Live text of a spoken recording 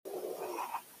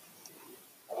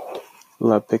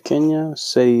La pequeña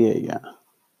Seriella.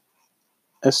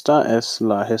 Esta es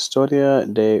la historia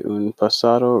de un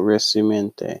pasado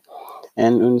reciente.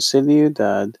 En una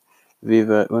ciudad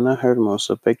vive una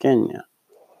hermosa pequeña.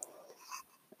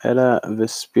 Era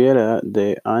víspera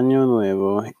de Año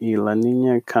Nuevo y la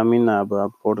niña caminaba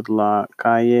por la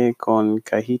calle con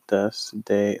cajitas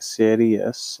de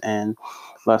cerillas en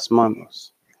las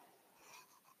manos.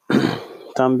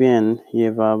 También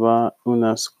llevaba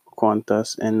unas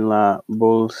cuantas en la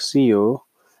bolsillo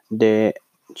de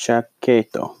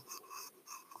chaqueta.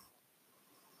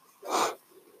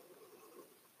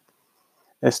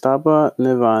 Estaba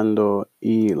nevando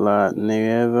y la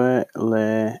nieve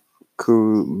le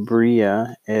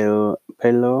cubría el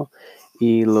pelo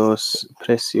y los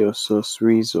preciosos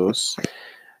rizos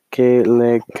que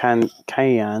le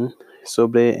caían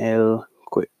sobre el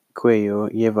cuello.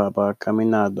 Llevaba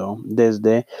caminado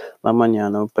desde la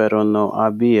mañana, pero no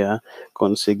había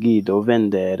conseguido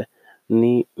vender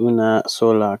ni una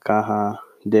sola caja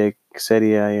de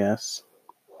cereales.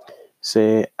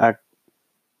 Se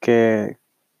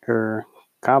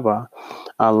acercaba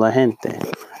a la gente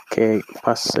que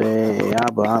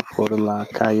paseaba por la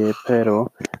calle,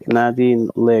 pero nadie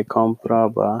le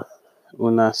compraba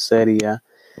una serie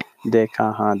de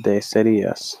caja de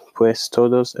cerillas, pues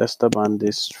todos estaban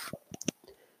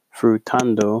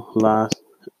disfrutando la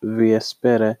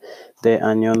víspera de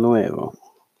Año Nuevo.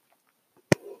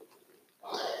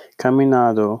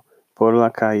 Caminando por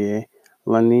la calle,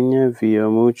 la niña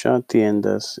vio muchas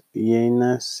tiendas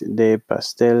llenas de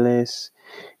pasteles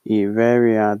y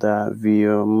variada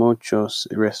vio muchos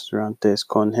restaurantes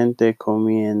con gente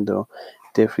comiendo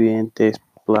diferentes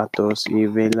platos y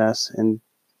velas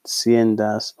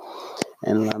encendidas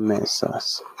en las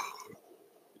mesas.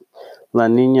 La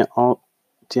niña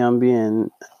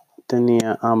también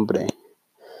tenía hambre,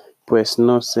 pues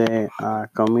no se ha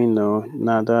comido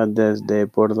nada desde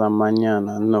por la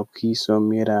mañana. No quiso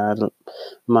mirar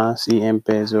más y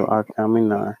empezó a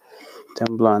caminar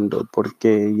temblando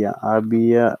porque ya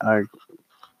había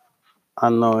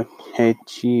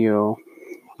anochecido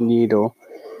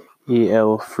y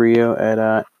el frío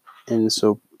era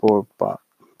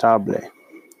insoportable.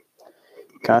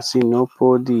 Casi no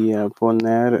podía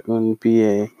poner un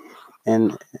pie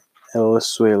en el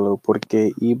suelo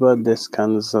porque iba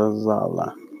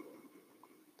descansada.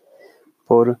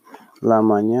 Por la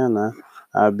mañana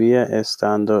había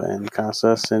estado en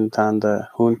casa sentada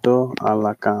junto a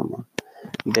la cama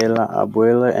de la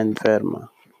abuela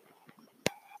enferma.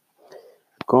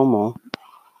 Como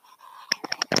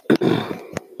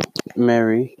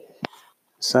Mary,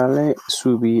 sale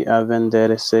subí a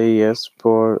vender cerillas,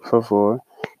 por favor.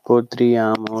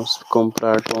 ¿Podríamos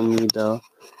comprar comida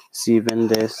si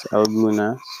vendes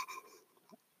algunas?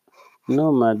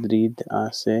 No, Madrid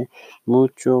hace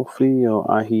mucho frío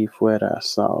allí fuera,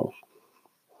 Sal.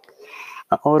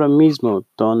 Ahora mismo,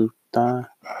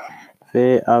 tonta,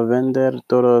 ve a vender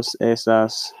todas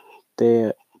esas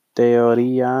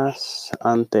teorías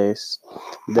antes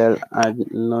del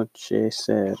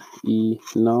anochecer y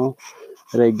no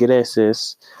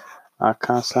regreses a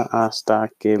casa hasta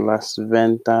que las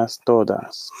vendas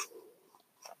todas.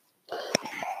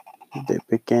 De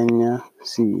pequeña,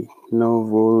 sí, no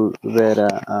volverá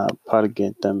a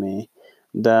pagarme.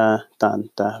 Da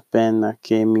tanta pena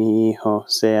que mi hijo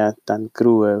sea tan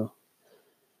cruel.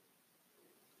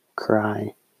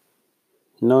 Cry.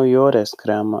 No llores,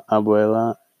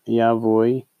 abuela, ya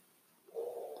voy.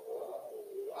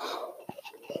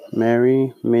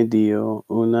 Mary me dio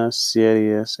unas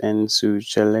cerillas en su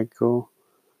chaleco.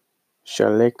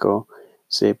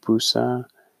 Se puso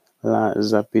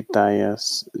las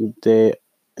zapatillas de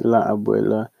la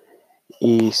abuela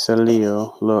y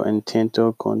salió. Lo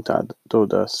intentó con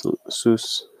todas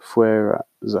sus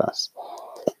fuerzas,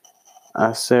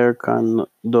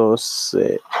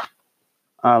 acercándose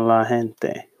a la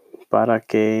gente para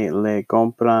que le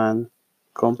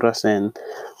comprasen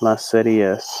las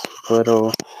cerillas,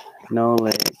 pero no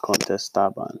le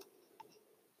contestaban.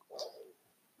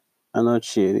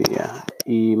 Anochecía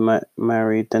y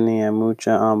Mary tenía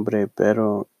mucha hambre,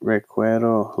 pero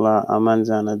recuerdo la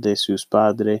manzana de sus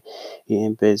padres y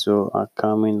empezó a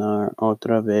caminar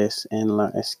otra vez en la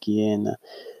esquina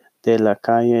de la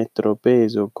calle.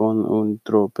 Tropezó con un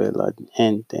trope la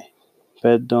gente.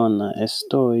 Perdona,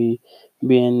 estoy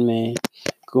bien, me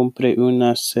compré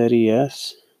unas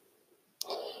cerillas.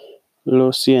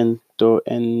 Lo siento,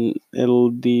 en el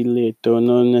dileto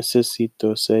no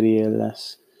necesito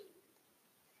cerillas.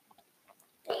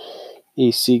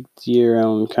 Y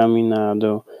siguieron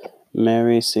caminando.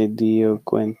 Mary se dio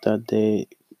cuenta de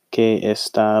que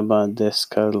estaba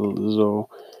descalzo.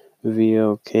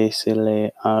 vio que se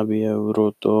le había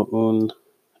roto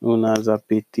una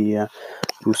zapatilla,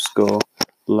 buscó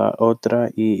la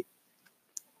otra y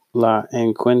la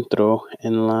encontró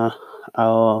en la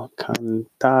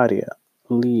alcantarilla.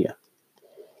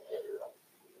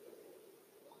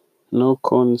 No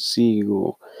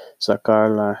consigo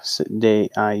sacarla de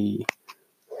ahí.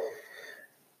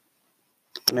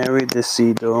 Mary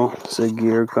decidió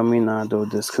seguir caminando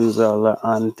descalza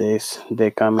antes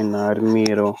de caminar.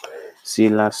 Miró si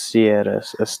las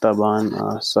sierras estaban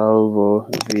a salvo.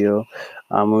 Vio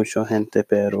a mucha gente,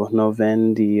 pero no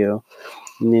vendió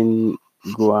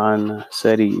ninguna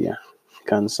sería.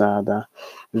 Cansada,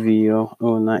 vio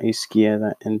una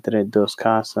izquierda entre dos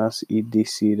casas y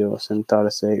decidió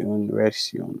sentarse en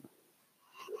reacción.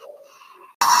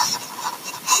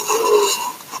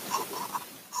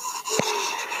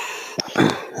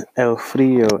 El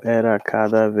frío era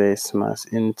cada vez más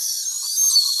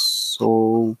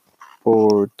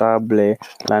insoportable.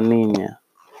 La niña,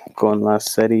 con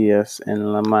las cerillas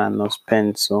en las manos,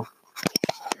 pensó: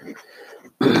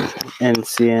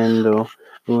 enciendo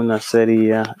una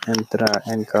cerilla, entra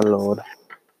en calor.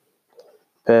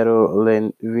 Pero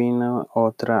le vino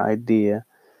otra idea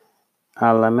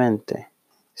a la mente.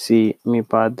 Si mi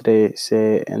padre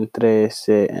se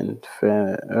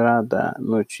enferma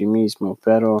muchísimo,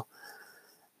 pero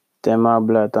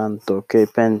temblaba tanto que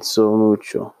pensó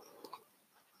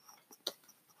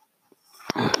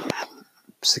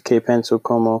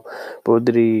cómo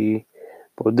podría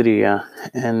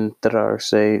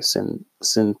entrarse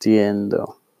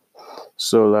sintiendo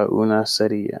sola una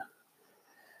cerilla.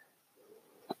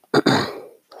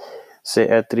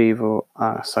 Se atrevió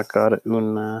a sacar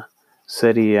una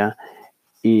cerilla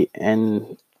y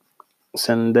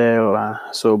encenderla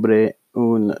sobre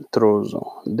un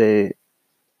trozo de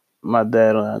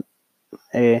madera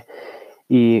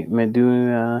y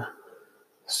medio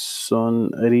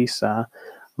sonrisa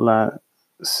la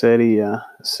cerilla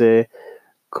se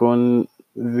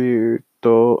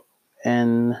convirtió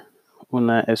en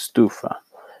una estufa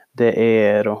de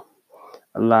hierro.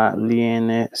 La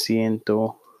niña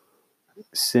sintió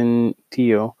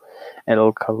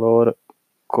el calor,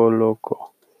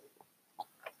 colocó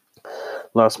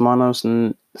las manos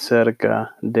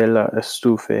cerca de la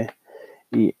estufa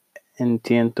y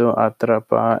intentó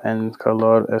atrapar el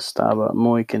calor. Estaba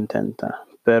muy contenta,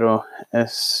 pero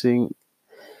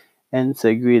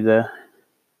enseguida,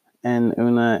 en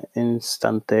un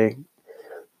instante,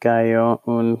 cayó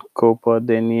un copo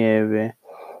de nieve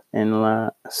en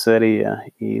la cerilla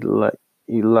y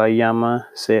la llama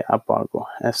se apagó.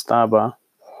 Estaba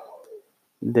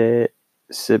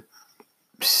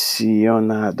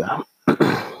decepcionada.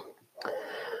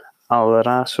 Al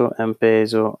raso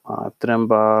empezó a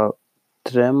temblar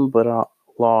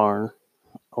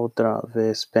otra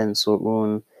vez. Pensó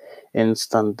un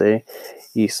instante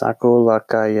y sacó la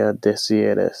caja de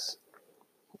cerillas.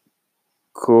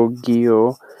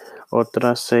 Cogió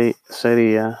otra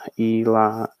cerilla y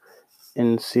la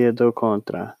encendió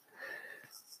contra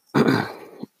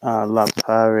la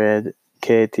pared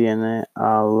que tiene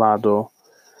al lado.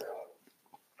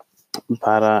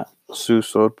 Para su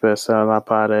sorpresa, la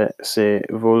pared se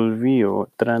volvió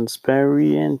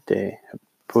transparente.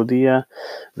 Podía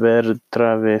ver a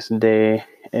través de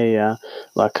ella.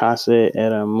 La casa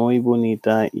era muy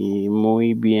bonita y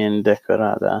muy bien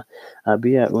decorada.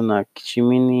 Había una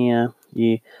chimenea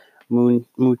y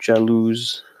mucha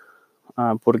luz,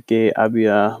 porque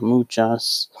había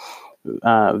muchas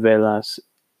velas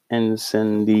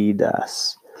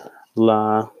encendidas.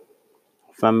 La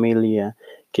familia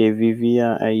que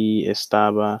vivía allí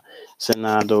estaba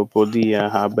cenando. Podía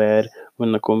haber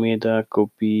una comida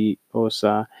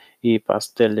copiosa y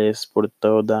pasteles por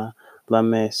toda la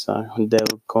mesa del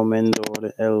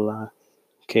comedor en la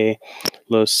que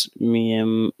los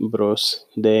miembros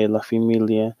de la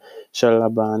familia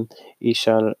charlaban y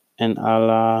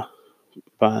hablaban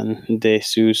de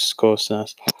sus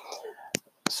cosas.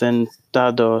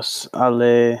 Sentados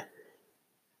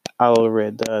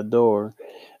alrededor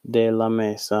de la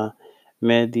mesa,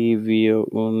 Medi vio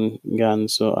un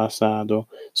ganso asado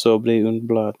sobre un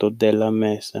plato de la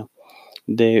mesa.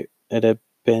 De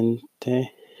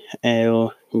repente, el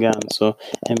ganso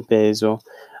empezó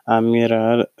a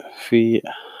mirar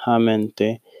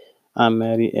fijamente a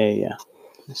Mary. Ella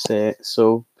se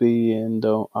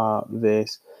sorprendió a ver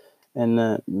en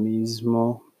el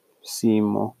mismo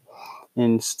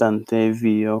instante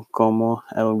vio como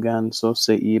el ganso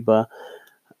se iba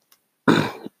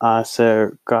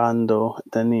acercando.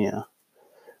 Tenía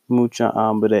mucha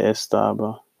hambre.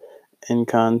 Estaba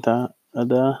encantada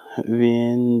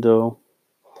viendo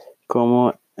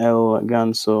cómo el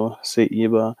ganso se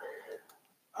iba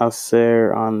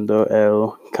acercando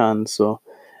el ganso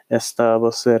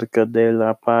estaba cerca de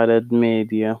la pared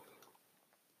media.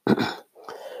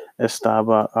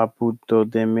 Estaba a punto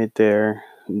de meter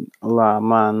la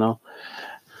mano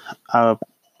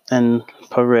en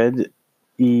pared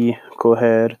y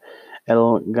coger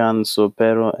el ganso,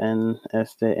 pero en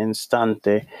este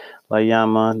instante la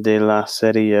llama de las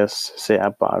cerillas se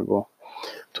apagó.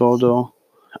 Todo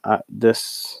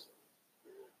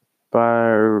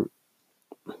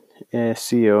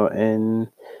desapareció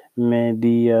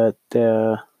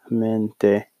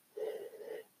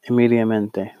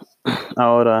inmediatamente.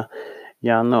 Ahora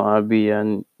ya no había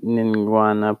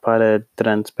ninguna pared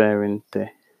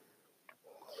transparente.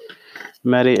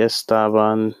 Mary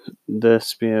estaba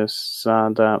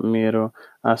despierta, miró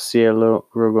al cielo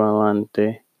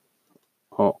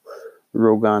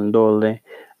rogándole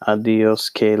a Dios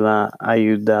que la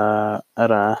ayudara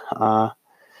a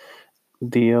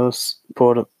Dios,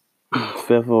 por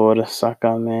favor,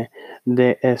 sácame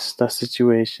de esta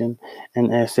situación.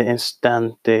 En ese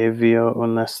instante vio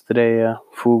una estrella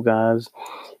fugaz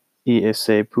y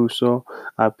se puso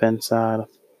a pensar.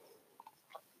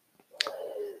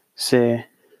 Se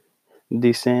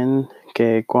dicen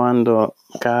que cuando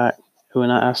cae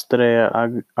una estrella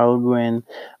alguien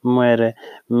muere.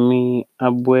 Mi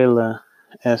abuela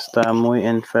está muy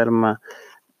enferma.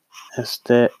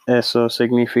 Eso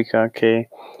significa que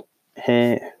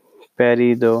he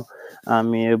perdido a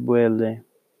mi abuela.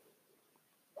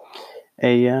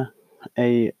 Ella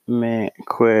me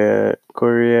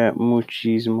quería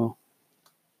muchísimo.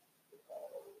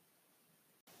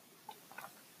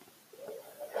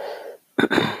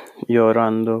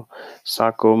 Llorando,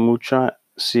 sacó mucha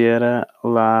cera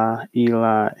y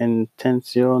la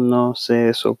intención no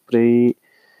se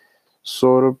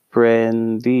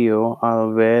sorprendió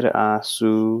al ver a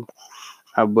su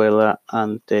abuela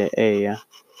ante ella.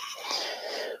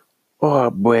 Oh,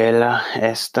 abuela,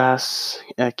 ¿estás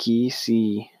aquí?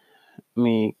 Sí,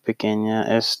 mi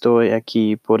pequeña, estoy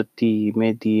aquí por ti,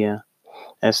 Medea.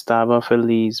 Estaba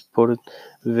feliz por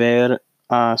ver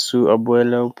a su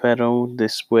abuelo, pero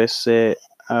después se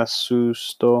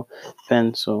asustó.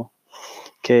 Pensó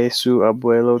que su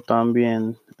abuelo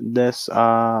también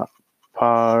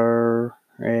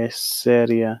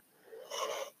desaparecería.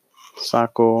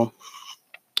 Sacó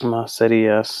más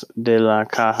cerillas de la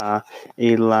caja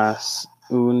y las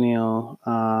unió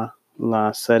a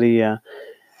la cerilla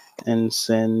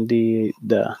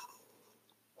encendida.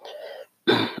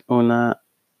 Una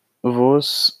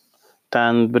voz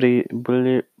tan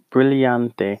brillante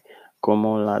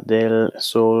como la del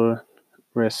sol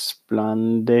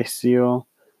resplandeció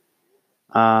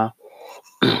a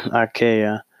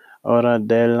aquella hora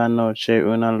de la noche.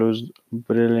 Una luz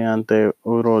brillante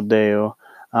rodeó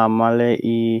a Male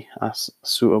y a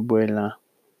su abuela.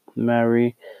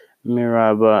 Mary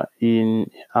miraba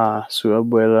a su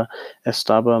abuela.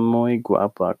 Estaba muy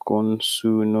guapa con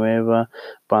su nueva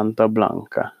bata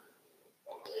blanca.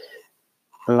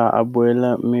 La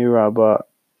abuela miraba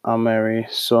a Mary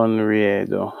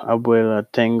sonriendo. Abuela,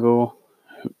 tengo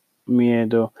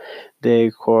miedo de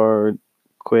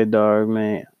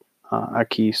quedarme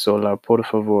aquí sola. Por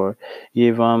favor,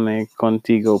 llévame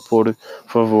contigo, por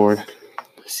favor.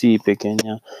 Sí,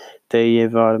 pequeña, te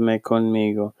llevarme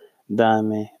conmigo.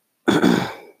 Dame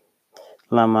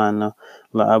la mano.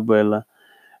 La abuela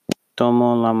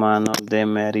tomó la mano de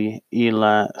Mary y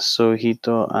la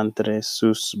sujetó entre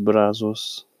sus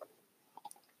brazos.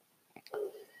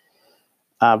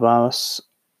 Ambas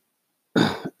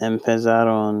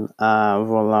empezaron a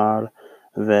volar.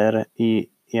 Ver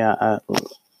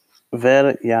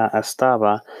ya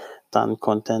estaba tan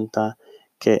contenta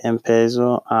que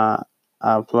empezó a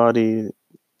aplaudir.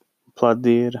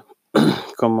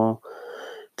 ¿Cómo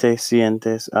te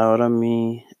sientes ahora,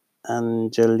 mi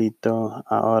angelito?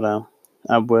 Ahora,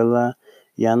 abuela,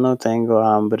 ya no tengo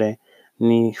hambre,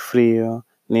 ni frío,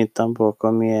 ni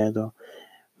tampoco miedo.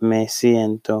 Me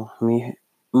siento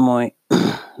muy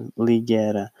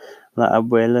ligera. La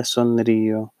abuela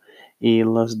sonrió y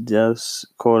los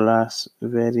dos colas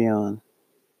vieron.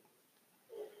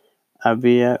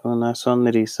 Había una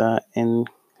sonrisa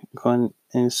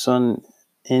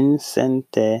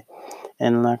inocente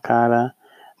en la cara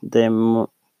de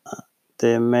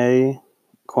Mary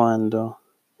cuando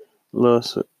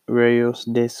los rayos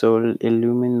de sol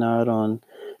iluminaron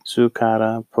su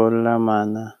cara por la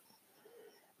mañana.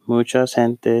 Mucha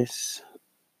gente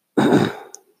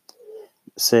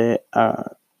se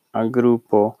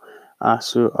agrupó a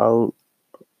su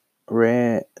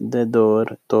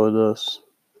alrededor. Todos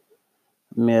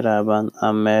miraban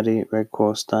a Mary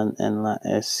recostada en la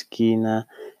esquina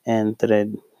entre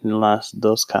las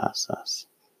dos casas.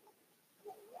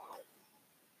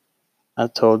 A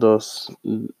todos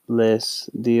les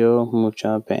dio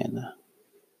mucha pena.